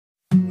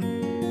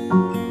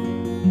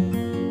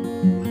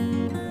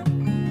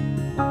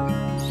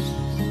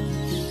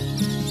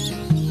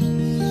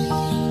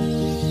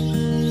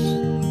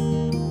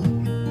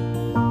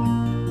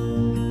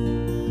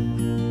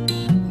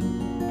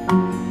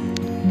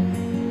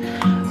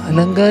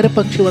അലങ്കാര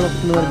പക്ഷി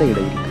വളർത്തുന്നവരുടെ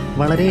ഇടയിൽ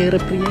വളരെയേറെ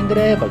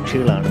പ്രിയങ്കരായ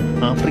പക്ഷികളാണ്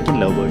ആഫ്രിക്കൻ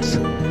ലവ് ബേർഡ്സ്.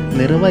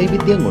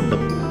 നിറവൈവിധ്യം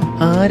കൊണ്ടും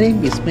ആരെയും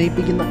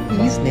വിസ്മയിപ്പിക്കുന്ന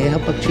ഈ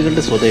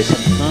സ്നേഹപക്ഷികളുടെ സ്വദേശം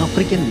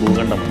ആഫ്രിക്കൻ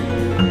ഭൂഖണ്ഡമാണ്.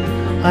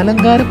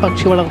 അലങ്കാര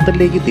പക്ഷി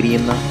വളർത്തലിലേക്ക്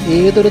തിരിയുന്ന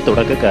ഏതൊരു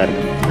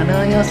തുടക്കക്കാരനും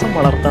അനായാസം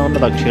വളർത്താവുന്ന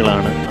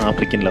പക്ഷികളാണ്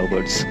ആഫ്രിക്കൻ ലവ്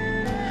ബേർഡ്സ്.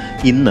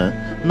 ഇന്ന്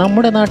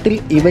നമ്മുടെ നാട്ടിൽ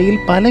ഇവയിൽ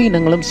പല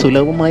ഇനങ്ങളും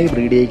സുലഭമായി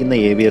ബ്രീഡ് ചെയ്യിക്കുന്ന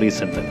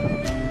ഏവിയറീസ് ഉണ്ട്.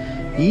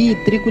 ഈ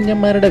ഇത്തിരി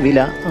കുഞ്ഞന്മാരുടെ വില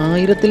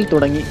 1000-ൽ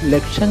തുടങ്ങി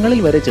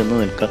ലക്ഷങ്ങളിൽ വരെ ചെന്ന്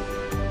നിൽക്കാം.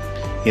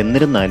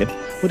 എന്നിരുന്നാലും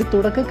ഒരു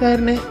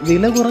തുടക്കക്കാരന്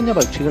വില കുറഞ്ഞ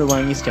പക്ഷികൾ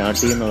വാങ്ങി സ്റ്റാർട്ട്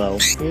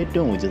ചെയ്യുന്നതാവും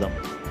ഏറ്റവും ഉചിതം.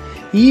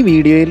 ഈ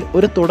വീഡിയോയിൽ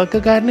ഒരു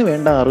തുടക്കക്കാരന്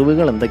വേണ്ട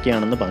അറിവുകൾ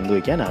എന്തൊക്കെയാണെന്ന്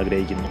പങ്കുവയ്ക്കാൻ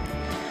ആഗ്രഹിക്കുന്നു.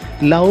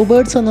 ലവ്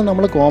ബേർഡ്സ് എന്ന്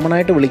നമ്മൾ കോമൺ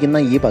ആയിട്ട് വിളിക്കുന്ന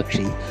ഈ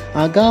പക്ഷി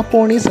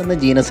അഗാപ്പോണീസ് എന്ന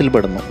ജീനസിൽ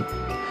പെടുന്നു.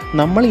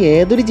 നമ്മൾ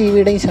ഏതൊരു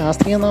ജീവിയുടെയും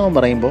ശാസ്ത്രീയ നാമം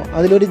പറയുമ്പോൾ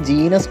അതിലൊരു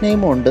ജീനസ്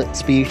നെയിമും ഉണ്ട്,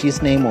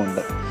 സ്പീഷീസ് നെയിമും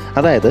ഉണ്ട്.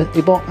 അതായത്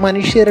ഇപ്പോൾ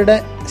മനുഷ്യരുടെ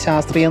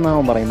ശാസ്ത്രീയ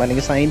നാമം പറയുമ്പോൾ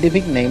അല്ലെങ്കിൽ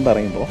സയൻറ്റിഫിക് നെയിം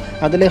പറയുമ്പോൾ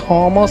അതിൽ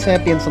ഹോമോ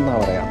സാപ്പിയൻസ്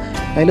എന്നാണ് പറയുക.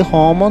 അതിൽ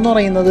ഹോമോ എന്ന്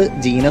പറയുന്നത്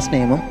ജീനസ്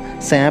നെയിമും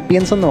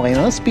സാപ്പിയൻസ് എന്ന്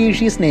പറയുന്നത്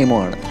സ്പീഷീസ്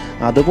നെയിമുമാണ്.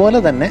 അതുപോലെ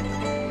തന്നെ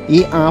ഈ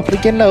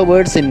ആഫ്രിക്കൻ ലവ്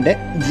ബേർഡ്സിൻ്റെ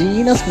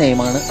ജീനസ്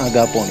നെയിമാണ്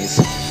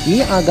അഗാപ്പോണീസ്. ഈ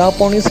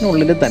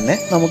അഗാപ്പോണീസിനുള്ളിൽ തന്നെ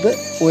നമുക്ക്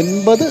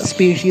 9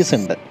 സ്പീഷീസ്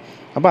ഉണ്ട്.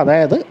 അപ്പോൾ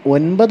അതായത്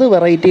 9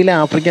 വെറൈറ്റിയിലെ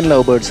ആഫ്രിക്കൻ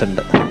ലവ് ബേർഡ്സ്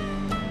ഉണ്ട്.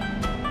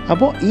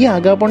 അപ്പോൾ ഈ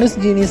അഗാപ്പോണീസ്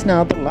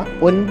ജീനീസിനകത്തുള്ള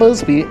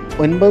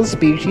 9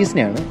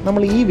 സ്പീഷീസിനെയാണ്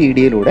നമ്മൾ ഈ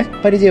വീഡിയോയിലൂടെ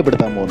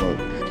പരിചയപ്പെടുത്താൻ പോകുന്നത്.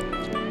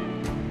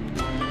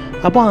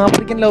 അപ്പോൾ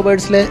ആഫ്രിക്കൻ ലവ്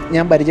ബേർഡ്സിൽ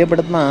ഞാൻ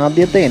പരിചയപ്പെടുത്തുന്ന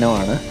ആദ്യത്തെ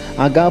ഇനമാണ്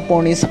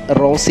അഗാപ്പോണീസ്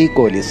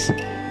റോസിക്കോലിസ്.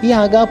 ഈ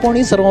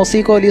അഗാപ്പോണീസ്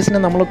റോസിക്കോലിസിനെ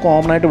നമ്മൾ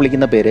കോമൺ ആയിട്ട്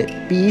വിളിക്കുന്ന പേര്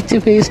പീച്ച്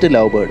ഫേസ്ഡ്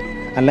ലവ് ബേർഡ്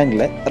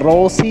അല്ലെങ്കിൽ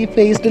റോസി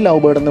ഫേസ്ഡ്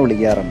ലവ് ബേർഡ് എന്ന്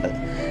വിളിക്കാറുണ്ട്.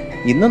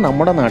 ഇന്ന്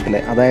നമ്മുടെ നാട്ടിൽ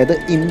അതായത്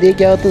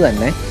ഇന്ത്യക്കകത്ത്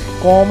തന്നെ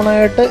കോമൺ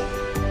ആയിട്ട്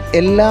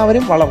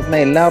എല്ലാവരും വളർത്തുന്ന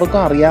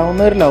എല്ലാവർക്കും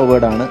അറിയാവുന്ന ഒരു ലവ്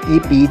ബേർഡാണ് ഈ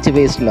പീച്ച്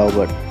ഫേസ്ഡ് ലവ്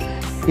ബേർഡ്.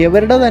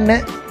 ഇവരുടെ തന്നെ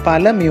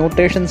പല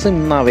മ്യൂട്ടേഷൻസും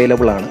ഇന്ന്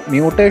അവൈലബിൾ ആണ്.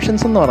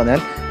 മ്യൂട്ടേഷൻസ് എന്ന്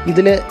പറഞ്ഞാൽ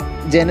ഇതിൽ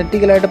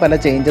ജനറ്റിക്കലായിട്ട് പല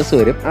ചേഞ്ചസ്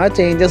വരും. ആ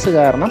ചേഞ്ചസ്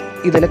കാരണം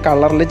ഇതിൽ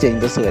കളറിൽ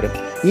ചേഞ്ചസ് വരും.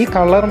 ഈ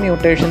കളർ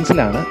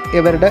മ്യൂട്ടേഷൻസിലാണ്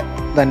ഇവരുടെ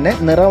തന്നെ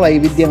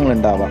നിറവൈവിധ്യങ്ങൾ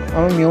ഉണ്ടാവുക.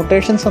 അപ്പോൾ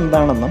മ്യൂട്ടേഷൻസ്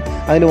എന്താണെന്നും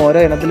അതിൽ ഓരോ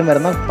ഇനത്തിലും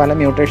വരുന്ന പല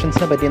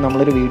മ്യൂട്ടേഷൻസിനെ പറ്റി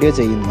നമ്മളൊരു വീഡിയോ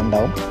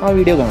ചെയ്യുന്നുണ്ടാവും. ആ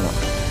വീഡിയോ കാണാം.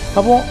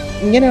 അപ്പോൾ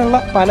ഇങ്ങനെയുള്ള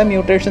പല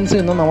മ്യൂട്ടേഷൻസും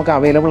ഇന്നും നമുക്ക്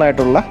അവൈലബിൾ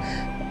ആയിട്ടുള്ള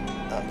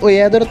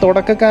ഏതൊരു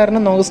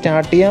തുടക്കക്കാരനും നമുക്ക്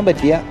സ്റ്റാർട്ട് ചെയ്യാൻ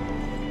പറ്റിയ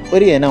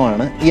ഒരു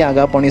ഇനമാണ് ഈ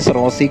അഗാപ്പോണീസ്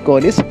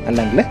റോസിക്കോലിസ്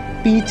അല്ലെങ്കിൽ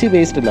പീച്ച്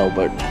ബേസ്ഡ് ലവ്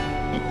ബേർഡ്.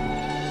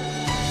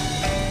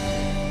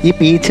 ഈ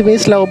peach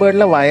based love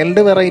ബേർഡിലെ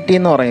wild variety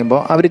എന്ന്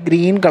പറയുമ്പോൾ അവർ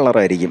ഗ്രീൻ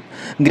കളറായിരിക്കും.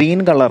 ഗ്രീൻ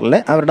കളറിൽ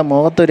അവരുടെ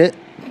മുഖത്തൊരു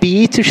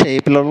പീച്ച്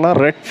ഷേപ്പിലുള്ള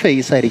റെഡ്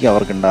ഫേസ് ആയിരിക്കും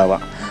അവർക്ക് ഉണ്ടാവുക.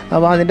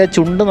 അപ്പോൾ അതിൻ്റെ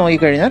ചുണ്ട്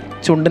നോക്കിക്കഴിഞ്ഞാൽ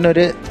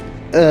ചുണ്ടിനൊരു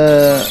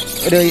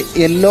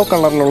യെല്ലോ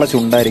കളറിലുള്ള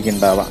ചുണ്ടായിരിക്കും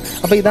ഉണ്ടാവുക.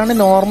 അപ്പോൾ ഇതാണ്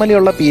നോർമലി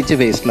ഉള്ള പീച്ച്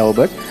ഫേസ്ഡ് ലവ്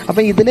ബേർഡ്.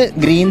 അപ്പോൾ ഇതിൽ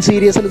ഗ്രീൻ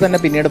സീരീസിൽ തന്നെ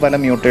പിന്നീട് പല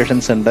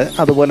മ്യൂട്ടേഷൻസ് ഉണ്ട്.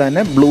 അതുപോലെ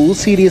തന്നെ ബ്ലൂ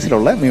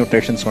സീരീസിലുള്ള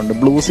മ്യൂട്ടേഷൻസ് ഉണ്ട്.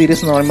 ബ്ലൂ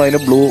സീരീസ് എന്ന് പറയുമ്പോൾ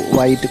അതിൽ ബ്ലൂ,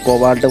 വൈറ്റ്,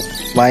 കോവാൾട്ട്,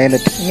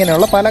 വയലറ്റ്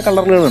ഇങ്ങനെയുള്ള പല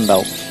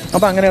കളറുകളുണ്ടാവും.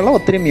 അപ്പോൾ അങ്ങനെയുള്ള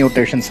ഒത്തിരി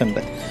മ്യൂട്ടേഷൻസ്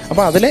ഉണ്ട്.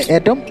 അപ്പോൾ അതിൽ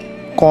ഏറ്റവും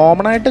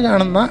കോമൺ ആയിട്ട്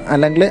കാണുന്ന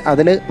അല്ലെങ്കിൽ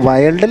അതിൽ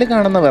വൈൽഡിൽ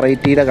കാണുന്ന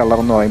വെറൈറ്റിയുടെ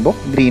കളർ എന്ന് പറയുമ്പോൾ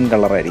ഗ്രീൻ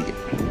കളറായിരിക്കും.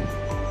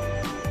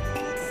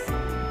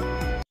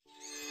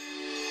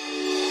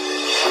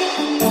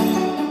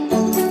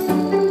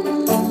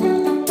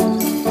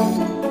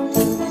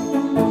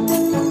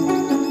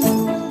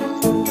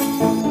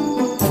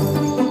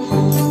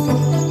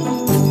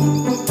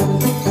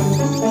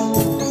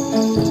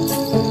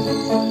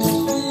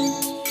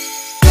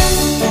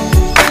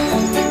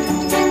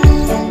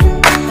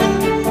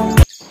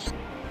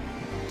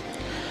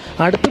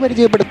 അടുത്ത്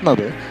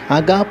പരിചയപ്പെടുത്തുന്നത്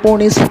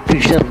അഗാപ്പോണീസ്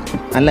ഫിഷറി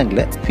അല്ലെങ്കിൽ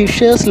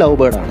ഫിഷേഴ്സ് ലവ്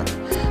ബേർഡാണ്.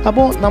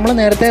 അപ്പോൾ നമ്മൾ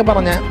നേരത്തെ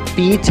പറഞ്ഞ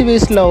പീച്ച്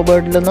ബേസ്ഡ് ലവ്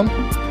ബേർഡിൽ നിന്നും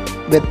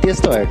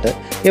വ്യത്യസ്തമായിട്ട്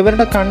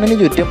ഇവരുടെ കണ്ണിന്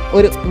ചുറ്റും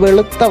ഒരു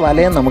വെളുത്ത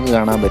വലയം നമുക്ക്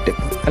കാണാൻ പറ്റും.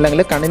 അല്ലെങ്കിൽ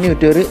കണ്ണിന്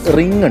ചുറ്റും ഒരു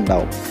റിങ്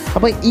ഉണ്ടാവും.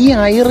 അപ്പോൾ ഈ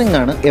ഐ റിങ്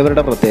ആണ്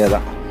ഇവരുടെ പ്രത്യേകത.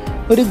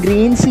 ഒരു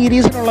ഗ്രീൻ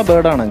സീരീസിലുള്ള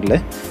ബേർഡാണെങ്കിൽ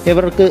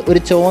ഇവർക്ക്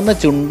ഒരു ചുവന്ന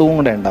ചുണ്ടും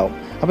കൂടെ ഉണ്ടാവും.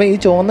 അപ്പോൾ ഈ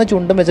ചുവന്ന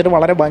ചുണ്ടും വെച്ചിട്ട്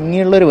വളരെ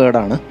ഭംഗിയുള്ളൊരു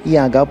ബേർഡാണ് ഈ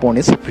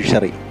അഗാപ്പോണീസ്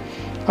ഫിഷറി.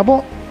 അപ്പോൾ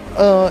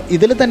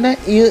ഇതിൽ തന്നെ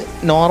ഈ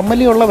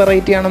നോർമലി ഉള്ള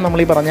വെറൈറ്റിയാണ് നമ്മൾ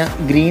ഈ പറഞ്ഞ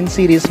ഗ്രീൻ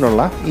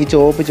സീരീസിലുള്ള ഈ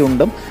ചുവപ്പ്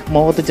ചുണ്ടും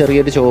മുഖത്ത്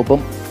ചെറിയൊരു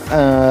ചുവപ്പും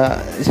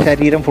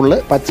ശരീരം ഫുള്ള്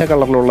പച്ച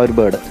കളറിലുള്ള ഒരു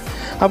ബേർഡ്.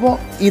 അപ്പോൾ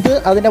ഇത്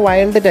അതിൻ്റെ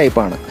വൈൽഡ്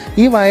ടൈപ്പാണ്.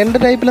 ഈ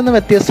വൈൽഡ് ടൈപ്പിൽ നിന്ന്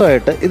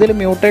വ്യത്യസ്തമായിട്ട് ഇതിൽ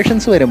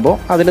മ്യൂട്ടേഷൻസ് വരുമ്പോൾ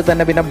അതിൽ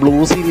തന്നെ പിന്നെ ബ്ലൂ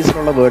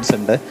സീരീസിലുള്ള ബേർഡ്സ്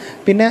ഉണ്ട്.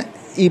 പിന്നെ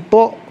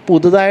ഇപ്പോൾ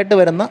പുതുതായിട്ട്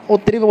വരുന്ന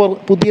ഒത്തിരി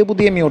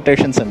പുതിയ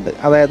മ്യൂട്ടേഷൻസ് ഉണ്ട്.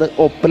 അതായത്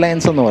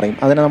ഒപ്പലൈൻസ് എന്ന് പറയും,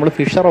 അതിനെ നമ്മൾ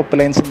ഫിഷർ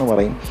ഒപ്പലൈൻസ് എന്ന്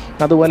പറയും.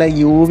 അതുപോലെ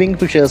യൂവിങ്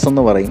ഫിഷേഴ്സ്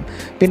എന്ന് പറയും.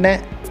 പിന്നെ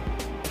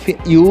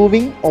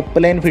യൂവിങ്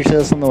ഒപ്പലൈൻ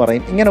ഫിഷേഴ്സ് എന്ന്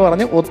പറയും. ഇങ്ങനെ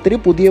പറഞ്ഞ് ഒത്തിരി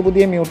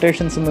പുതിയ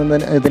മ്യൂട്ടേഷൻസ്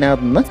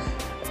ഇതിനകത്ത് നിന്ന്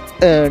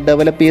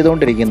ഡെവലപ്പ്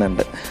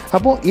ചെയ്തുകൊണ്ടിരിക്കുന്നുണ്ട്.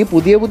 അപ്പോൾ ഈ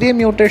പുതിയ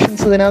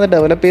മ്യൂട്ടേഷൻസ് ഇതിനകത്ത്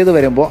ഡെവലപ്പ് ചെയ്ത്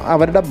വരുമ്പോൾ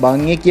അവരുടെ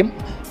ഭംഗിക്കും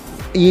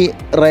ഈ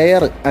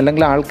റെയർ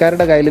അല്ലെങ്കിൽ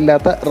ആൾക്കാരുടെ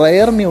കയ്യിലില്ലാത്ത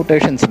റെയർ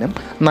മ്യൂട്ടേഷൻസിനും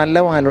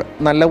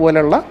നല്ല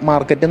പോലെയുള്ള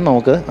മാർക്കറ്റും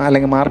നമുക്ക്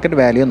അല്ലെങ്കിൽ മാർക്കറ്റ്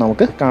വാല്യൂ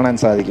നമുക്ക് കാണാൻ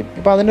സാധിക്കും.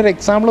 ഇപ്പോൾ അതിനൊരു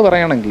എക്സാമ്പിൾ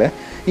പറയുകയാണെങ്കിൽ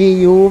ഈ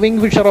യൂവിങ്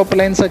ഫിഷർ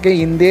ഓപ്പലൈൻസ് ഒക്കെ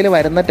ഇന്ത്യയിൽ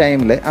വരുന്ന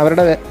ടൈമിൽ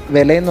അവരുടെ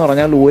വിലയെന്ന്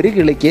പറഞ്ഞാൽ ഒരു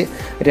കിളിക്ക്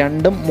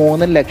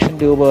 2-3 ലക്ഷം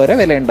രൂപ വരെ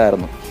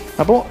വിലയുണ്ടായിരുന്നു.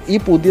 അപ്പോൾ ഈ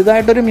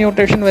പുതിയതായിട്ടൊരു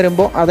മ്യൂട്ടേഷൻ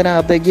വരുമ്പോൾ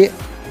അതിനകത്തേക്ക്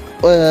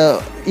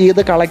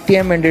ഇത് കളക്ട്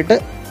ചെയ്യാൻ വേണ്ടിയിട്ട്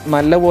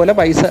നല്ലപോലെ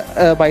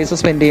പൈസ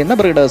സ്പെൻഡ് ചെയ്യുന്ന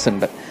ബ്രീഡേഴ്സ്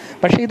ഉണ്ട്.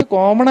 പക്ഷേ ഇത്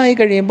കോമൺ ആയി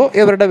കഴിയുമ്പോൾ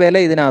ഇവരുടെ വില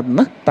ഇതിനകത്ത്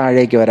നിന്ന്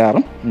താഴേക്ക്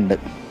വരാറും ഉണ്ട്.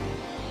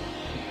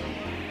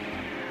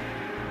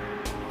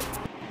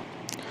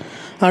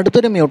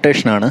 അടുത്തൊരു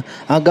മ്യൂട്ടേഷനാണ്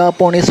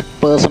അഗാപ്പോണിസ്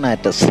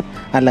പേഴ്സണാറ്റസ്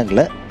അല്ലെങ്കിൽ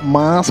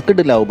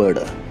masked love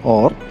bird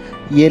or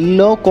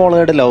yellow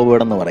collared love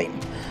bird എന്ന് പറയും.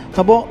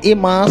 അപ്പോൾ ഈ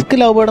മാസ്ക്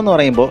ലവ് ബേർഡ് എന്ന്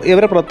പറയുമ്പോൾ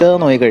ഇവരെ പ്രത്യേകത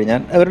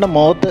നോക്കിക്കഴിഞ്ഞാൽ ഇവരുടെ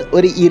മുഖത്ത്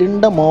ഒരു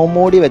ഇരുണ്ട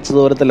മോമൂടി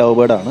വെച്ചതുപോലത്തെ ലവ്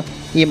ബേർഡാണ്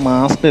ഈ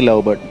മാസ്ക്ഡ്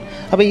ലവ് ബേർഡ്.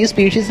 അപ്പോൾ ഈ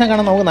സ്പീഷീസിനെ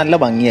കാണാൻ നമുക്ക് നല്ല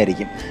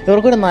ഭംഗിയായിരിക്കും.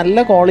 ഇവർക്കൊരു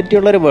നല്ല ക്വാളിറ്റി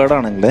ഉള്ളൊരു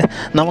ബേർഡാണെങ്കിൽ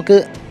നമുക്ക്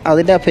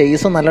അതിൻ്റെ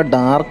ഫേസ് നല്ല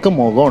ഡാർക്ക്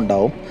മുഖം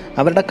ഉണ്ടാവും.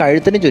 അവരുടെ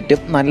കഴുത്തിന് ചുറ്റും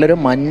നല്ലൊരു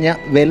മഞ്ഞ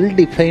വെൽ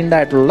ഡിഫൈൻഡ്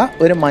ആയിട്ടുള്ള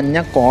ഒരു മഞ്ഞ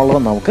കോളർ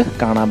നമുക്ക്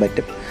കാണാൻ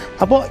പറ്റും.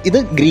 അപ്പോൾ ഇത്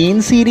ഗ്രീൻ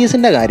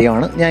സീരീസിൻ്റെ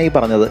കാര്യമാണ് ഞാൻ ഈ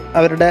പറഞ്ഞത്.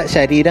 അവരുടെ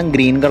ശരീരം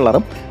ഗ്രീൻ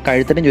കളറും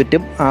കഴുത്തിന്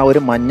ചുറ്റും ആ ഒരു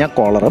മഞ്ഞ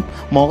കോളറും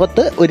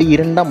മുഖത്ത് ഒരു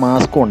ഇരുണ്ട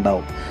മാസ്കും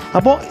ഉണ്ടാവും.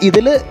 അപ്പോൾ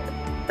ഇതിൽ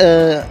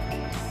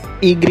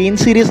ഈ ഗ്രീൻ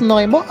സീരീസ് എന്ന്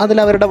പറയുമ്പോൾ അതിൽ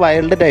അവരുടെ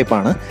വൈൽഡ്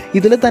ടൈപ്പാണ്.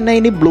 ഇതിൽ തന്നെ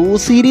ഇനി ബ്ലൂ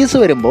സീരീസ്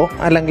വരുമ്പോൾ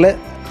അല്ലെങ്കിൽ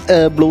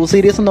ബ്ലൂ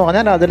സീരീസ് എന്ന്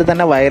പറഞ്ഞാൽ അതിൽ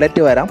തന്നെ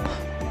വയലറ്റ് വരാം,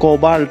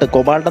 കൊബാൾട്ട്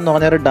എന്ന്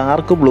പറഞ്ഞാൽ ഒരു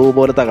ഡാർക്ക് ബ്ലൂ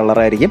പോലത്തെ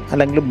കളറായിരിക്കും,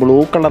 അല്ലെങ്കിൽ ബ്ലൂ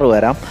കളർ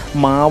വരാം,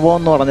 മാവോ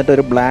എന്ന് പറഞ്ഞിട്ട്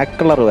ഒരു ബ്ലാക്ക്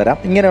കളർ വരാം.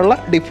 ഇങ്ങനെയുള്ള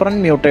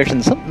ഡിഫറെൻറ്റ്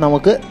മ്യൂട്ടേഷൻസും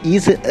നമുക്ക് ഈ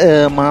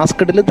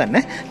മാസ്കഡിൽ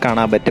തന്നെ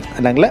കാണാൻ പറ്റും.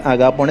 അല്ലെങ്കിൽ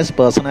അഗാപ്പോണിസ്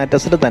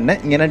പേഴ്സണാറ്റസിൽ തന്നെ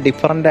ഇങ്ങനെ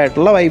ഡിഫറൻ്റ്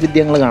ആയിട്ടുള്ള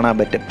വൈവിധ്യങ്ങൾ കാണാൻ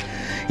പറ്റും.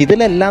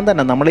 ഇതിലെല്ലാം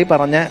തന്നെ നമ്മളീ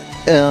പറഞ്ഞ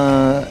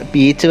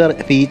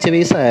പീച്ച്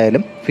വേസ്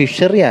ആയാലും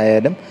ഫിഷറി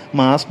ആയാലും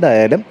മാസ്ക്ഡ്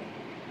ആയാലും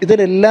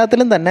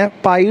ഇതിലെല്ലാത്തിലും തന്നെ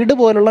പൈഡ്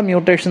പോലുള്ള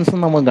മ്യൂട്ടേഷൻസ്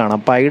നമുക്ക് കാണാം.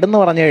 പൈഡ് എന്ന്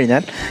പറഞ്ഞു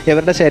കഴിഞ്ഞാൽ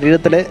ഇവരുടെ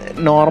ശരീരത്തിൽ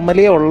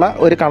നോർമലി ഉള്ള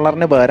ഒരു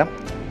കളറിന് പകരം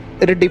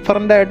ഒരു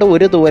ഡിഫറൻ്റായിട്ട്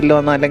ഒരു തൂവൽ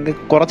വന്ന് അല്ലെങ്കിൽ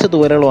കുറച്ച്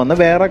തൂവലുകൾ വന്ന്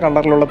വേറെ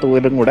കളറിലുള്ള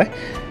തൂവലും കൂടെ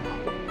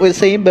ഒരു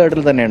സെയിം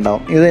ബേർഡിൽ തന്നെ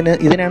ഉണ്ടാവും.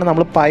 ഇതിനാണ്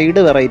നമ്മൾ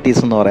പൈഡ്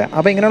വെറൈറ്റീസ് എന്ന് പറയാം.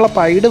 അപ്പോൾ ഇങ്ങനെയുള്ള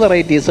പൈഡ്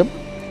വെറൈറ്റീസും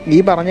ഈ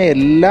പറഞ്ഞ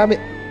എല്ലാ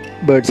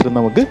ബേർഡ്സിലും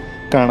നമുക്ക്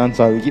കാണാൻ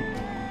സാധിക്കും.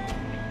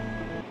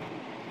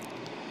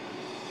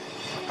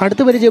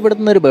 അടുത്ത്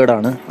പരിചയപ്പെടുത്തുന്ന ഒരു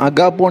ബേർഡാണ്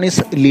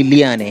അഗാപ്പോണിസ്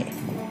ലില്ലിയാനെ,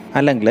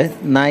 അല്ലെങ്കിൽ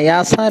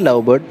നയാസ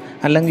ലവ് ബേർഡ്,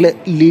 അല്ലെങ്കിൽ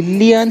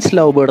ലില്ലിയാൻസ്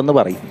ലവ് ബേർഡ് എന്ന്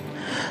പറയും.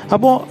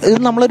 അപ്പോൾ ഇത്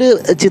നമ്മളൊരു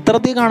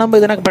ചിത്രത്തിൽ കാണുമ്പോൾ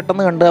ഇതിനൊക്കെ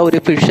പെട്ടെന്ന് കണ്ട് ഒരു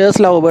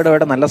ഫിഷേഴ്സ് ലവ്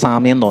ബേർഡുമായിട്ട് നല്ല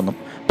സാമ്യം തോന്നും.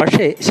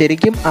 പക്ഷേ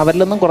ശരിക്കും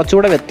അവരിൽ നിന്നും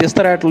കുറച്ചുകൂടെ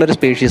വ്യത്യസ്തരായിട്ടുള്ളൊരു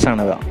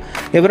സ്പീഷീസാണ് ഇവ.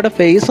 ഇവരുടെ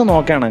ഫേസ്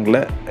നോക്കുകയാണെങ്കിൽ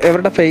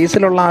ഇവരുടെ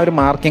ഫേസിലുള്ള ആ ഒരു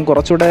മാർക്കിങ്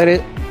കുറച്ചുകൂടെ ഒരു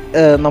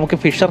നമുക്ക്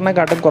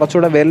ഫിഷറിനെക്കാട്ടും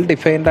കുറച്ചുകൂടെ വെൽ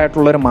ഡിഫൈൻഡ്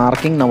ആയിട്ടുള്ളൊരു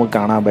മാർക്കിംഗ് നമുക്ക്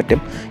കാണാൻ പറ്റും.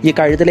 ഈ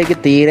കഴുത്തിലേക്ക്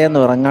തീരെ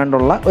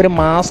ഇറങ്ങാണ്ടുള്ള ഒരു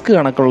മാസ്ക്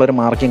കണക്കുള്ളൊരു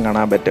മാർക്കിംഗ്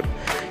കാണാൻ പറ്റും.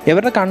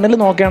 ഇവരുടെ കണ്ണിൽ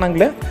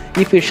നോക്കുകയാണെങ്കിൽ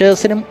ഈ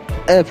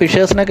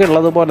ഫിഷേഴ്സിനൊക്കെ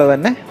ഉള്ളതുപോലെ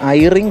തന്നെ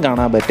ഐറിങ്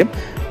കാണാൻ പറ്റും.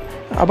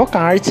 അപ്പോൾ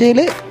കാഴ്ചയിൽ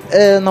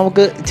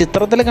നമുക്ക്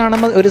ചിത്രത്തിൽ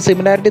കാണുമ്പോൾ ഒരു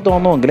സിമിലാരിറ്റി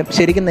തോന്നുമെങ്കിലും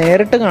ശരിക്കും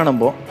നേരിട്ട്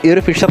കാണുമ്പോൾ ഈ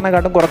ഒരു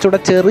ഫിഷറിനെക്കാട്ടും കുറച്ചുകൂടെ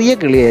ചെറിയ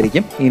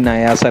കിളിയായിരിക്കും ഈ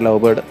നയാസ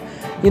ലവ് ബേർഡ്.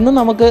 ഇന്ന്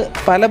നമുക്ക്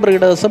പല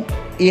ബ്രീഡേഴ്സും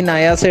ഈ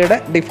നയാസയുടെ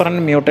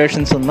ഡിഫറെൻറ്റ്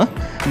മ്യൂട്ടേഷൻസ് ഇന്ന്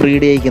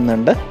ബ്രീഡ്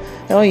ചെയ്യിക്കുന്നുണ്ട്.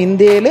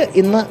 ഇന്ത്യയിൽ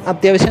ഇന്ന്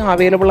അത്യാവശ്യം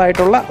അവൈലബിൾ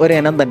ആയിട്ടുള്ള ഒരു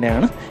ഇനം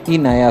തന്നെയാണ് ഈ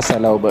നയാസ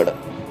ലവ് ബേർഡ്.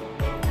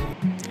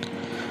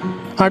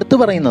 അടുത്ത്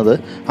പറയുന്നത്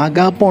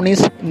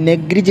അഗാപ്പോണിസ്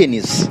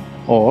നെഗ്രിജെനിസ്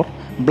ഓർ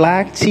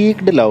ബ്ലാക്ക്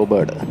ചീക്ഡ് ലവ്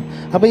ബേർഡ്.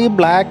 അപ്പോൾ ഈ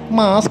ബ്ലാക്ക്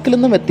മാസ്കിൽ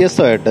നിന്നും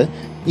വ്യത്യസ്തമായിട്ട്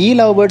ഈ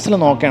ലവ് ബേർഡ്സിൽ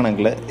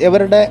നോക്കുകയാണെങ്കിൽ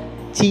ഇവരുടെ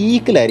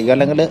ചീക്കിലായിരിക്കും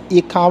അല്ലെങ്കിൽ ഈ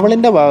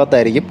കവളിൻ്റെ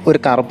ഭാഗത്തായിരിക്കും ഒരു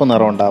കറുപ്പ്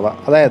നിറം ഉണ്ടാവുക.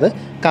 അതായത്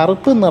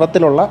കറുപ്പ്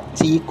നിറത്തിലുള്ള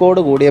ചീക്കോട്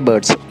കൂടിയ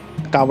ബേർഡ്സ്,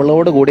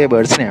 കവളോട് കൂടിയ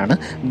ബേർഡ്സിനെയാണ്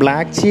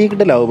ബ്ലാക്ക്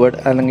ചീക്ഡ് ലവ് ബേർഡ്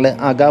അല്ലെങ്കിൽ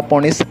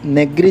അഗാപ്പോണിസ്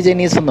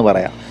നെഗ്രിജെനീസ് എന്ന്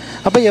പറയാം.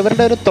 അപ്പോൾ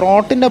ഇവരുടെ ഒരു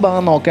ത്രോട്ടിൻ്റെ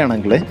ഭാഗം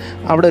നോക്കുകയാണെങ്കിൽ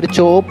അവിടെ ഒരു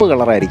ചുവപ്പ്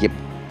കളറായിരിക്കും,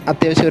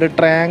 അത്യാവശ്യം ഒരു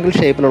ട്രയാങ്കിൾ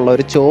ഷേപ്പിലുള്ള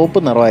ഒരു ചുവപ്പ്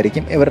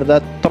നിറമായിരിക്കും ഇവരുടെ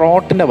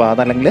ത്രോട്ടിൻ്റെ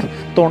ഭാഗത്ത് അല്ലെങ്കിൽ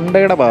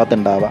തൊണ്ടയുടെ ഭാഗത്ത്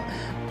ഉണ്ടാവുക.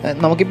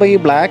 നമുക്കിപ്പോൾ ഈ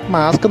ബ്ലാക്ക്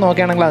മാസ്ക്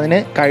നോക്കുകയാണെങ്കിൽ അതിന്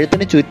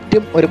കഴുത്തിന്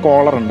ചുറ്റും ഒരു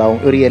കോളർ ഉണ്ടാവും,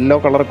 ഒരു യെല്ലോ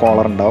കളർ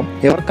കോളർ ഉണ്ടാവും.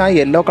 ഇവർക്ക് ആ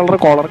യെല്ലോ കളർ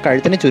കോളർ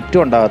കഴുത്തിന്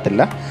ചുറ്റും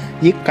ഉണ്ടാകത്തില്ല.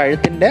 ഈ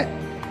കഴുത്തിൻ്റെ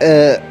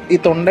ഈ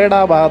തൊണ്ടയുടെ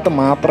ആ ഭാഗത്ത്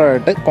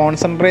മാത്രമായിട്ട്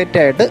കോൺസെൻട്രേറ്റ്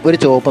ആയിട്ട് ഒരു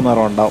ചുവപ്പ്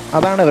നിറം ഉണ്ടാവും.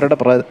 അതാണ് ഇവരുടെ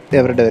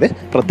ഒരു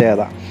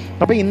പ്രത്യേകത.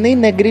 അപ്പോൾ ഇന്ന് ഈ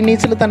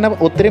നെഗ്രിനീസിൽ തന്നെ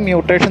ഒത്തിരി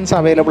മ്യൂട്ടേഷൻസ്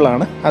അവൈലബിൾ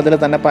ആണ്. അതിൽ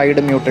തന്നെ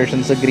പൈഡ്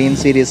മ്യൂട്ടേഷൻസ്, ഗ്രീൻ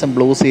സീരീസും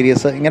ബ്ലൂ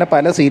സീരീസ്, ഇങ്ങനെ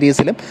പല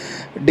സീരീസിലും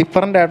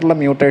ഡിഫറൻ്റ് ആയിട്ടുള്ള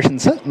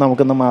മ്യൂട്ടേഷൻസ്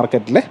നമുക്കിന്ന്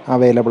മാർക്കറ്റിൽ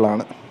അവൈലബിൾ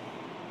ആണ്.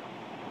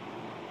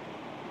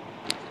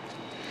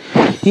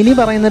 ഇനി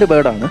പറയുന്നൊരു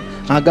ബേർഡാണ്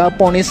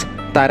അഗാപ്പോണിസ്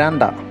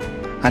തരാൻഡ,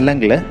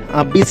 അല്ലെങ്കിൽ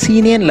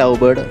അബിസീനിയൻ ലവ്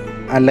ബേർഡ്,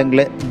 അല്ലെങ്കിൽ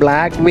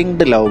ബ്ലാക്ക്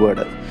വിങ്ഡ് ലവ്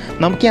ബേർഡ്.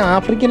 നമുക്ക് ഈ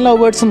ആഫ്രിക്കൻ ലവ്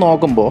ബേർഡ്സ്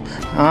നോക്കുമ്പോൾ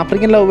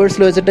ആഫ്രിക്കൻ ലവ്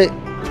ബേർഡ്സിൽ വെച്ചിട്ട്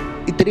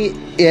ഇത്തിരി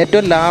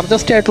ഏറ്റവും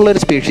ലാർജസ്റ്റ് ആയിട്ടുള്ള ഒരു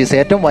സ്പീഷീസ്,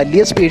 ഏറ്റവും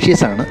വലിയ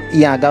സ്പീഷീസാണ്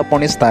ഈ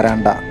അഗാപ്പോണിസ്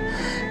തരാൻഡ.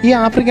 ഈ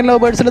ആഫ്രിക്കൻ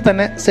ലവ് ബേർഡ്സിൽ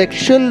തന്നെ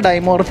സെക്ഷൽ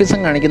ഡൈമോർഫിസം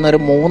കാണിക്കുന്ന ഒരു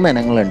 3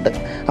 ഇനങ്ങളുണ്ട്.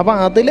 അപ്പോൾ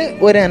അതിൽ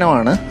ഒരു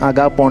ഇനമാണ്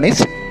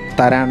അഗാപ്പോണിസ്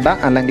തരാൻഡ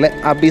അല്ലെങ്കിൽ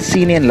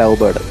അബിസീനിയൻ ലവ്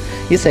ബേർഡ്.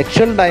 ഈ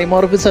സെക്ഷൽ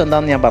ഡൈമോർഫിസം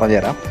എന്താണെന്ന് ഞാൻ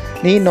പറഞ്ഞുതരാം.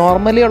 ഈ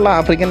നോർമലി ഉള്ള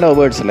ആഫ്രിക്കൻ ലവ്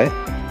ബേർഡ്സിൽ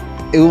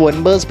ഈ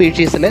 9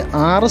 സ്പീഷീസിൽ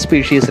 6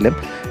 സ്പീഷീസിലും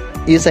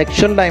ഈ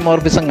സെക്ഷൽ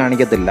ഡൈമോർഫിസം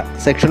കാണിക്കത്തില്ല.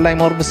 സെക്ഷൽ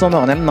ഡൈമോർഫിസം എന്ന്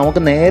പറഞ്ഞാൽ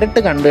നമുക്ക് നേരിട്ട്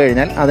കണ്ടു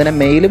കഴിഞ്ഞാൽ അതിനെ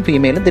മെയിലും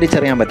ഫീമെയിലും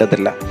തിരിച്ചറിയാൻ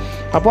പറ്റത്തില്ല.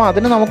 അപ്പോൾ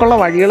അതിന് നമുക്കുള്ള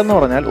വഴികളെന്ന്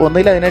പറഞ്ഞാൽ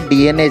ഒന്നുകിൽ അതിനെ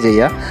DNA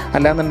ചെയ്യുക,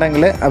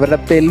 അല്ലാന്നുണ്ടെങ്കിൽ അവരുടെ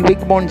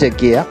പെൽവിക് ബോൺ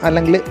ചെക്ക് ചെയ്യുക,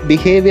 അല്ലെങ്കിൽ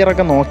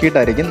ബിഹേവിയറൊക്കെ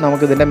നോക്കിയിട്ടായിരിക്കും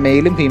നമുക്കിതിൻ്റെ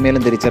മെയിലും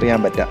ഫീമെയിലും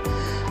തിരിച്ചറിയാൻ പറ്റുക.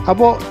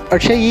 അപ്പോൾ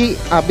പക്ഷേ ഈ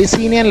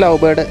അബിസീനിയൻ ലവ്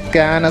ബേർഡ്,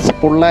 കാനസ്,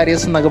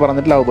 പുള്ളാരിയസ് എന്നൊക്കെ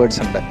പറഞ്ഞിട്ട് ലവ്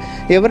ബേർഡ്സ് ഉണ്ട്.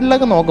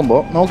 ഇവരിലൊക്കെ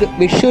നോക്കുമ്പോൾ നമുക്ക്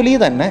വിഷ്വലി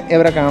തന്നെ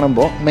ഇവരെ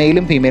കാണുമ്പോൾ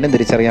മെയിലും ഫീമെയിലും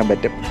തിരിച്ചറിയാൻ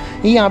പറ്റും.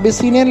 ഈ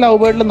അബിസീനിയൻ ലവ്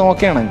ബേർഡിൽ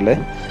നോക്കുകയാണെങ്കിൽ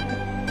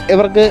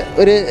ഇവർക്ക്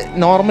ഒരു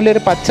നോർമലി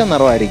ഒരു പച്ച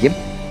നിറമായിരിക്കും.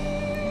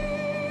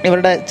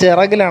 ഇവരുടെ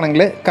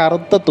ചിറകിലാണെങ്കിൽ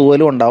കറുത്ത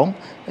തൂവലും ഉണ്ടാവും.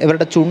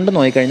 ഇവരുടെ ചുണ്ട്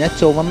നോക്കിക്കഴിഞ്ഞാൽ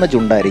ചുവന്ന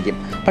ചുണ്ടായിരിക്കും.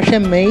 പക്ഷേ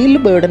മെയിൽ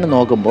ബേർഡിന്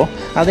നോക്കുമ്പോൾ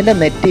അതിൻ്റെ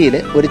നെറ്റിയിൽ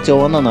ഒരു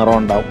ചുവന്ന നിറം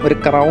ഉണ്ടാവും, ഒരു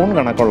ക്രൗൺ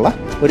കണക്കുള്ള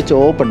ഒരു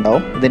ചുവപ്പ്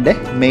ഉണ്ടാവും ഇതിൻ്റെ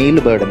മെയിൽ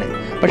ബേർഡിന്.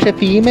 പക്ഷേ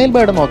ഫീമെയിൽ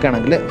ബേർഡ്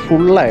നോക്കുകയാണെങ്കിൽ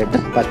ഫുള്ളായിട്ട്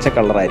പച്ച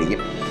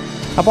കളറായിരിക്കും.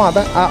 അപ്പോൾ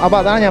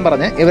അതാണ് ഞാൻ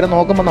പറഞ്ഞത്, ഇവരെ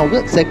നോക്കുമ്പോൾ നമുക്ക്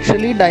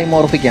സെക്ഷലി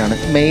ഡൈമോർഫിക്കാണ്.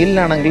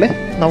 മെയിലിനാണെങ്കിൽ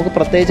നമുക്ക്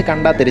പ്രത്യേകിച്ച്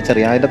കണ്ടാൽ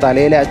തിരിച്ചറിയാം. അതിൻ്റെ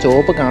തലയിലെ ആ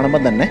ചുവപ്പ്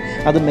കാണുമ്പോൾ തന്നെ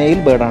അത് മെയിൽ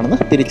ബേർഡാണെന്ന്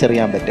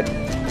തിരിച്ചറിയാൻ പറ്റും.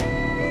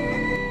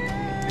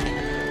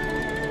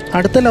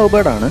 അടുത്ത ലവ്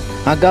ബേർഡാണ്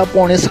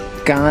അഗാപ്പോണിസ്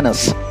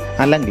കാനസ്,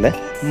 അല്ലെങ്കിൽ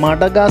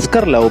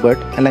മഡഗാസ്കർ ലവ്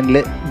ബേർഡ്, അല്ലെങ്കിൽ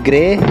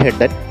ഗ്രേ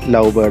ഹെഡഡ്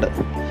ലവ് ബേർഡ്.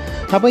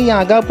 അപ്പോൾ ഈ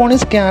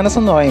അഗാപ്പോണിസ് കാനസ്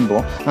എന്ന്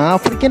പറയുമ്പോൾ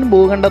ആഫ്രിക്കൻ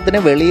ഭൂഖണ്ഡത്തിന്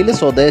വെളിയിൽ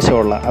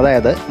സ്വദേശമുള്ള,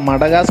 അതായത്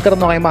മഡഗാസ്കർ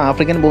എന്ന് പറയുമ്പോൾ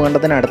ആഫ്രിക്കൻ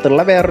ഭൂഖണ്ഡത്തിന്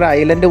അടുത്തുള്ള വേറൊരു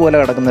ഐലൻഡ് പോലെ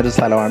കിടക്കുന്ന ഒരു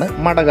സ്ഥലമാണ്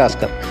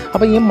മഡഗാസ്കർ.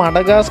 അപ്പോൾ ഈ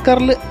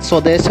മഡഗാസ്കറിൽ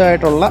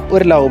സ്വദേശമായിട്ടുള്ള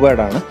ഒരു ലവ്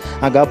ബേർഡാണ്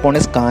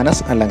അഗാപ്പോണിസ്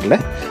കാനസ്, അല്ലെങ്കിൽ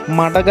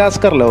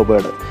മഡഗാസ്കർ ലവ്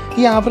ബേർഡ്.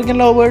 ഈ ആഫ്രിക്കൻ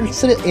ലവ്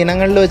ബേർഡ്സ്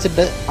ഇനങ്ങളിൽ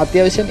വെച്ചിട്ട്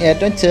അത്യാവശ്യം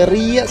ഏറ്റവും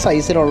ചെറിയ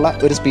സൈസിലുള്ള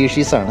ഒരു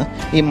സ്പീഷീസാണ്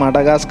ഈ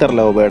മഡഗാസ്കർ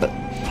ലവ് ബേർഡ്.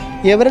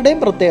 ഇവരുടെയും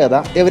പ്രത്യേകത,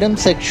 ഇവരും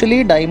സെക്ഷലി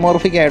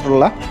ഡൈമോർഫിക്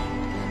ആയിട്ടുള്ള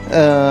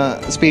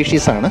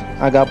സ്പീഷീസാണ്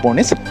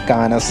അഗാപ്പോണിസ്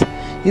കാനസ്.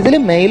 ഇതിൽ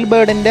മെയിൽ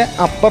ബേർഡിൻ്റെ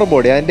അപ്പർ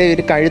ബോഡി, അതിൻ്റെ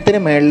ഒരു കഴുത്തിന്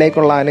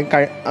മേളിലേക്കുള്ള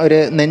അല്ലെങ്കിൽ ഒരു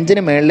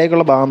നെഞ്ചിന്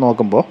മേളിലേക്കുള്ള ഭാഗം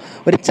നോക്കുമ്പോൾ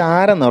ഒരു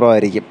ചാര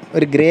നിറമായിരിക്കും,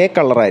 ഒരു ഗ്രേ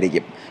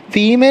കളറായിരിക്കും.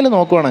 ഫീമെയിൽ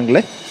നോക്കുകയാണെങ്കിൽ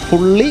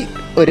ഫുള്ളി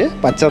ഒരു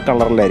പച്ച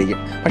കളറിലായിരിക്കും.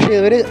 പക്ഷേ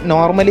ഇവർ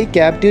നോർമലി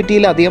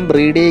ക്യാപ്റ്റിവിറ്റിയിൽ അധികം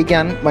ബ്രീഡ്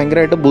ചെയ്യിക്കാൻ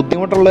ഭയങ്കരമായിട്ട്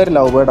ബുദ്ധിമുട്ടുള്ള ഒരു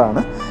ലവ്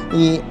ബേർഡാണ്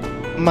ഈ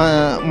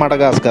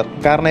മഡഗാസ്കർ.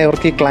 കാരണം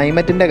ഇവർക്ക് ഈ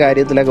ക്ലൈമറ്റിൻ്റെ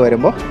കാര്യത്തിലൊക്കെ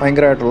വരുമ്പോൾ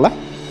ഭയങ്കരമായിട്ടുള്ള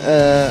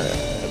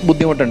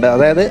ബുദ്ധിമുട്ടുണ്ട്.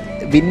 അതായത്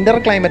വിൻ്റർ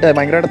ക്ലൈമറ്റ്,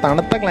 ഭയങ്കരമായിട്ട്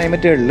തണുത്ത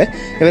ക്ലൈമറ്റുകളിൽ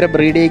ഇവരെ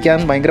ബ്രീഡ് ചെയ്യിക്കാൻ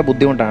ഭയങ്കര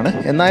ബുദ്ധിമുട്ടാണ്.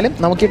 എന്നാലും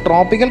നമുക്ക് ഈ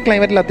ട്രോപ്പിക്കൽ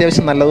ക്ലൈമറ്റിൽ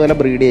അത്യാവശ്യം നല്ലതുപോലെ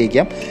ബ്രീഡ്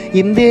ചെയ്യിക്കാം.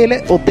 ഇന്ത്യയിൽ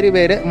ഒത്തിരി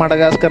പേര്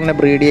മഡഗാസ്കറിനെ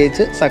ബ്രീഡ്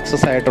ചെയ്യിച്ച്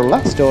സക്സസ് ആയിട്ടുള്ള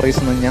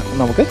സ്റ്റോറീസ്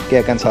നമുക്ക്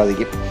കേൾക്കാൻ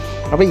സാധിക്കും.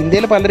 അപ്പോൾ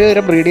ഇന്ത്യയിൽ പലരും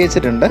ഇവരെ ബ്രീഡ്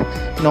ചെയ്യിച്ചിട്ടുണ്ട്.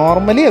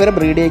 നോർമലി ഇവരെ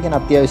ബ്രീഡ് ചെയ്യിക്കാൻ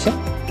അത്യാവശ്യം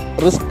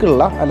റിസ്ക്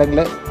ഉള്ള,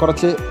 അല്ലെങ്കിൽ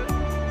കുറച്ച്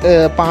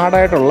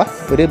പാടായിട്ടുള്ള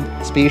ഒരു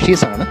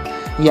സ്പീഷീസാണ്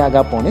ഈ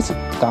അഗാപ്പോണിസ്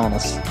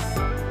കാനസ്.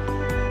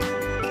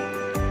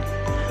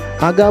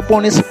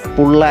 അഗാപ്പോണിസ്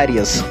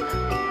പുള്ളാരിയസ്,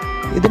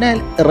 ഇതിനെ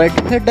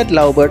റെഡ് ഹെഡഡ്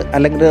ലവ് ബേർഡ്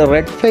അല്ലെങ്കിൽ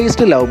റെഡ്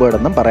ഫേസ്ഡ് ലവ് ബേർഡ്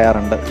എന്നും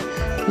പറയാറുണ്ട്.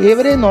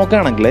 ഇവരെ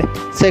നോക്കുകയാണെങ്കിൽ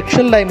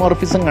സെക്ഷൽ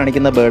ഡൈമോർഫിസം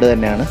കാണിക്കുന്ന ബേർഡ്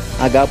തന്നെയാണ്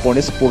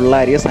അഗാപ്പോണിസ്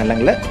പുള്ളാരിയസ്,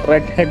 അല്ലെങ്കിൽ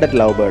റെഡ് ഹെഡഡ്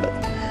ലവ് ബേർഡ്.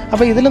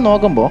 അപ്പോൾ ഇതിൽ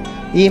നോക്കുമ്പോൾ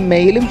ഈ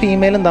മെയിലും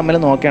ഫീമെയിലും തമ്മിൽ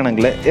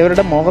നോക്കുകയാണെങ്കിൽ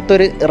ഇവരുടെ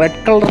മുഖത്തൊരു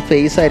റെഡ് കളർ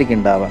ഫേസ് ആയിരിക്കും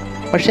ഉണ്ടാവുക.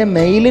 പക്ഷേ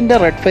മെയിലിൻ്റെ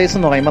റെഡ് ഫേസ്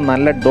എന്ന് പറയുമ്പോൾ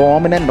നല്ല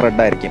ഡോമിനൻറ്റ്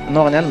റെഡ് ആയിരിക്കും, എന്ന്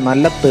പറഞ്ഞാൽ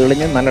നല്ല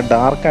തെളിഞ്ഞ് നല്ല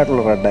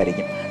ഡാർക്കായിട്ടുള്ള റെഡ്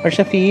ആയിരിക്കും.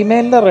 പക്ഷേ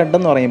ഫീമെയിലിൻ്റെ റെഡ്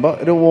എന്ന് പറയുമ്പോൾ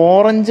ഒരു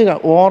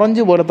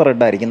ഓറഞ്ച് പോലത്തെ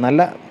റെഡായിരിക്കും,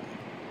 നല്ല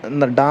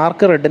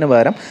ഡാർക്ക് റെഡിന്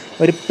പകരം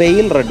ഒരു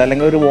പെയിൽ റെഡ്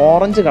അല്ലെങ്കിൽ ഒരു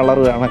ഓറഞ്ച് കളർ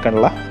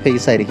കണക്കുള്ള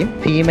ഫേസ് ആയിരിക്കും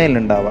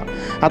ഫീമെയിലുണ്ടാവുക.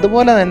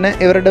 അതുപോലെ തന്നെ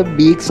ഇവരുടെ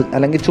ബീക്സ്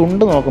അല്ലെങ്കിൽ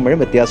ചുണ്ട് നോക്കുമ്പോഴും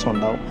വ്യത്യാസം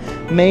ഉണ്ടാവും.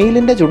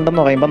 മെയിലിൻ്റെ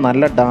ചുണ്ടെന്ന് പറയുമ്പോൾ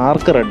നല്ല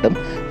ഡാർക്ക് റെഡും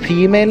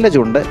ഫീമെയിലിൻ്റെ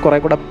ചുണ്ട് കുറേ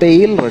കൂടെ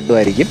പെയിൽ റെഡും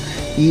ആയിരിക്കും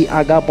ഈ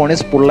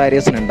അഗാപ്പോണിസ്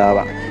പുള്ളാരിയസിന്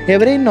ഉണ്ടാവുക.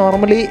 ഇവരെയും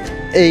നോർമലി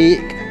ഈ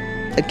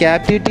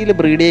ക്യാപ്റ്റിവിറ്റിയിൽ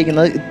ബ്രീഡ്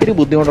ചെയ്യിക്കുന്നത് ഇത്തിരി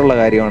ബുദ്ധിമുട്ടുള്ള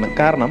കാര്യമാണ്.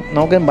 കാരണം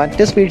നമുക്ക്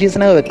മറ്റ്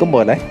സ്പീഷീസിനെ വെക്കും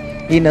പോലെ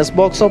ഈ നെസ്റ്റ്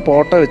ബോക്സോ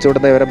പോട്ടോ വെച്ച്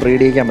കൊടുത്ത് ഇവരെ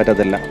ബ്രീഡ് ചെയ്യിക്കാൻ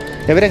പറ്റത്തില്ല.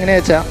 ഇവരെങ്ങനെയാ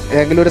വെച്ചാൽ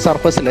ഏതെങ്കിലും ഒരു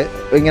സർഫസിൽ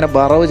ഇങ്ങനെ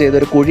ബറവ്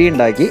ചെയ്തൊരു കുഴി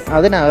ഉണ്ടാക്കി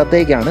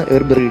അതിനകത്തേക്കാണ്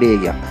ഇവർ ബ്രീഡ്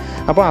ചെയ്യുക.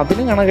 അപ്പോൾ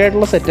അതിന്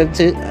കണക്കായിട്ടുള്ള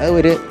കേജ്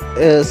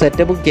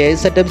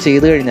സെറ്റപ്പ്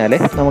ചെയ്ത് കഴിഞ്ഞാൽ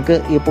നമുക്ക്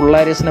ഈ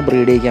പുള്ളാരിയസിനെ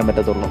ബ്രീഡ് ചെയ്യിക്കാൻ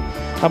പറ്റത്തുള്ളൂ.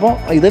 അപ്പോൾ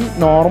ഇത്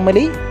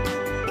നോർമലി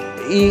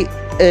ഈ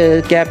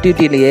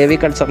ക്യാപ്റ്റിവിറ്റിയിൽ AV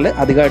കൾച്ചറിൽ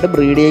അധികമായിട്ട്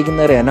ബ്രീഡ്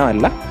ചെയ്യിക്കുന്ന ഒരു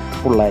ഇനമല്ല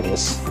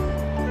പുള്ളാരിയസ്.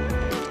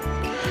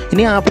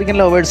 ഇനി ആഫ്രിക്കൻ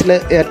ലവ് ബേർഡ്സിൽ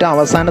ഏറ്റവും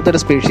അവസാനത്തെ ഒരു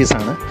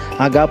സ്പീഷീസാണ്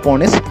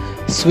അഗാപ്പോണിസ്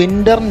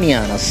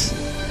സ്വിൻഡർനിയാനസ്.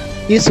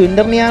 ഈ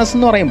സ്വിൻഡർനിയാനസ്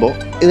എന്ന് പറയുമ്പോൾ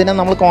ഇതിനെ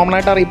നമ്മൾ കോമൺ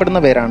ആയിട്ട് അറിയപ്പെടുന്ന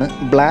പേരാണ്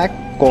ബ്ലാക്ക്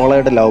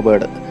കോളേർഡ് ലവ്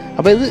ബേർഡ്.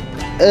 അപ്പോൾ ഇത്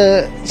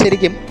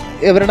ശരിക്കും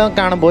ഇവരുടെ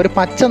കാണുമ്പോൾ ഒരു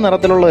പച്ച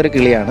നിറത്തിലുള്ള ഒരു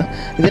കിളിയാണ്.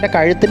 ഇതിൻ്റെ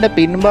കഴുത്തിൻ്റെ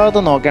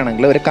പിൻഭാഗത്ത്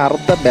നോക്കുകയാണെങ്കിൽ ഒരു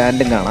കറുത്ത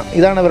ബാൻഡും കാണാം.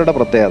 ഇതാണ് ഇവരുടെ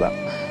പ്രത്യേകത.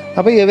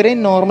 അപ്പോൾ ഇവരെയും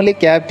നോർമലി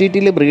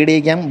ക്യാപ്റ്റിവിറ്റിയിൽ ബ്രീഡ്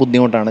ചെയ്യിക്കാൻ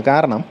ബുദ്ധിമുട്ടാണ്.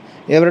 കാരണം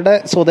ഇവരുടെ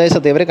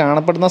സ്വദേശത്ത് ഇവർ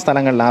കാണപ്പെടുന്ന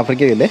സ്ഥലങ്ങളിൽ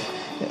ആഫ്രിക്കയിൽ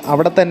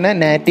അവിടെ തന്നെ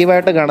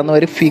നേറ്റീവായിട്ട് കാണുന്ന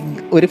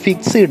ഒരു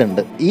ഫിഗ് സീഡ്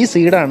ഉണ്ട്. ഈ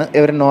സീഡാണ്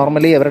ഇവർ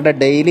നോർമലി ഇവരുടെ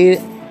ഡെയിലി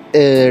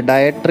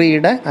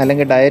ഡയറ്ററിയുടെ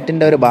അല്ലെങ്കിൽ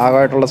ഡയറ്റിൻ്റെ ഒരു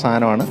ഭാഗമായിട്ടുള്ള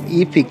സാധനമാണ് ഈ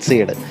ഫിഗ്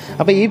സീഡ്.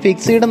 അപ്പോൾ ഈ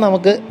ഫിഗ് സീഡ്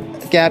നമുക്ക്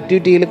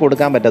ക്യാപ്റ്റിവിറ്റിയിൽ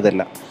കൊടുക്കാൻ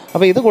പറ്റത്തില്ല.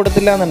 അപ്പോൾ ഇത്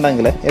കൊടുത്തില്ല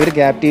എന്നുണ്ടെങ്കിൽ ഇവർ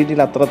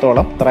ക്യാപ്റ്റിവിറ്റിയിൽ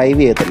അത്രത്തോളം ത്രൈവ്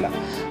ചെയ്യത്തില്ല.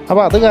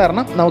 അപ്പോൾ അത്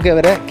കാരണം നമുക്ക്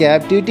ഇവരെ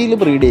ക്യാപ്റ്റിവിറ്റിയിൽ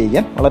ബ്രീഡ്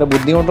ചെയ്യാൻ വളരെ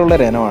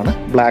ബുദ്ധിമുട്ടുള്ളൊരു ഇനമാണ്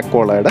ബ്ലാക്ക്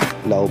കോളേർഡ്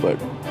ലവ്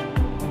ബേർഡ്.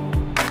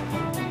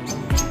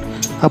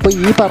 അപ്പോൾ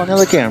ഈ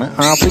പറഞ്ഞതൊക്കെയാണ്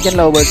ആഫ്രിക്കൻ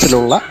ലവ്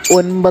ബേർഡ്സിലുള്ള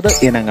 9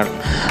 ഇനങ്ങൾ.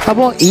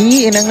 അപ്പോൾ ഈ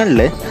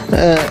ഇനങ്ങളിൽ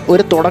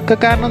ഒരു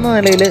തുടക്കക്കാരനെന്ന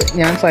നിലയിൽ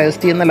ഞാൻ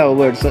സജസ്റ്റ് ചെയ്യുന്ന ലവ്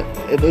ബേർഡ്സ്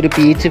ഒരു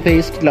പീച്ച്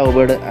ഫേസ്ഡ് ലവ്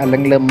ബേർഡ്,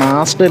 അല്ലെങ്കിൽ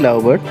മാസ്ഡ്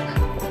ലവ് ബേർഡ്,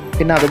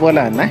 പിന്നെ അതുപോലെ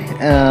തന്നെ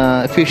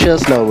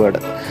ഫിഷേഴ്സ് ലവ് ബേർഡ്.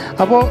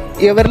 അപ്പോൾ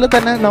ഇവരിൽ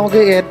തന്നെ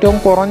നമുക്ക് ഏറ്റവും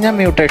കുറഞ്ഞ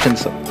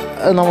മ്യൂട്ടേഷൻസ്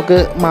നമുക്ക്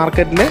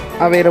മാർക്കറ്റിൽ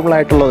അവൈലബിൾ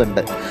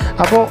ആയിട്ടുള്ളതുണ്ട്.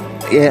 അപ്പോൾ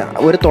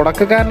ഒരു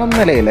തുടക്കക്കാരനെന്ന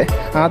നിലയിൽ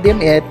ആദ്യം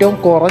ഏറ്റവും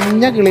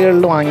കുറഞ്ഞ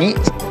കിളികളിൽ വാങ്ങി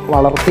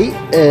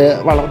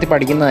വളർത്തി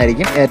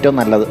പഠിക്കുന്നതായിരിക്കും ഏറ്റവും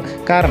നല്ലത്.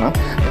 കാരണം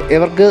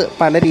ഇവർക്ക്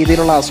പല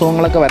രീതിയിലുള്ള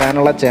അസുഖങ്ങളൊക്കെ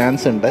വരാനുള്ള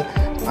ചാൻസ് ഉണ്ട്.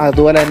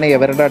 അതുപോലെ തന്നെ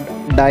ഇവരുടെ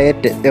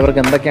ഡയറ്റ്,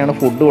 ഇവർക്ക് എന്തൊക്കെയാണ്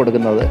ഫുഡ്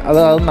കൊടുക്കുന്നത്, അത്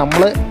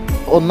നമ്മൾ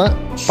ഒന്ന്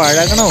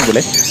പഴകണമെങ്കിൽ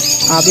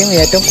ആദ്യം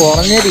ഏറ്റവും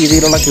കുറഞ്ഞ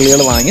രീതിയിലുള്ള കിളികൾ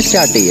വാങ്ങി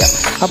സ്റ്റാർട്ട് ചെയ്യുക.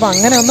 അപ്പോൾ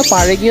അങ്ങനെ ഒന്ന്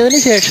പഴകിയതിന്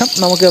ശേഷം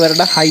നമുക്ക്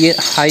ഇവരുടെ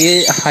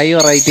ഹൈ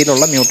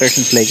വെറൈറ്റിയിലുള്ള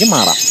മ്യൂട്ടേഷൻസിലേക്ക്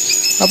മാറാം.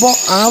 അപ്പോൾ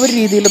ആ ഒരു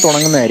രീതിയിൽ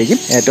തുടങ്ങുന്നതായിരിക്കും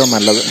ഏറ്റവും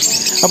നല്ലത്.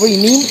 അപ്പോൾ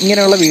ഇനിയും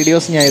ഇങ്ങനെയുള്ള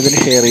വീഡിയോസ് ഞാൻ ഇതിൽ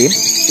ഷെയർ ചെയ്യും.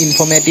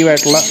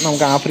 ഇൻഫോർമേറ്റീവായിട്ടുള്ള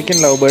നമുക്ക് ആഫ്രിക്കൻ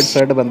ലവ്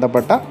ബേർഡ്സുമായിട്ട്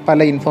ബന്ധപ്പെട്ട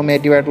പല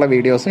ഇൻഫോർമേറ്റീവായിട്ടുള്ള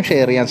വീഡിയോസും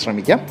ഷെയർ ചെയ്യാൻ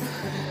ശ്രമിക്കാം.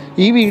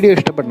 ഈ വീഡിയോ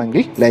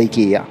ഇഷ്ടപ്പെട്ടെങ്കിൽ ലൈക്ക്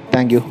ചെയ്യുക.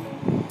 താങ്ക്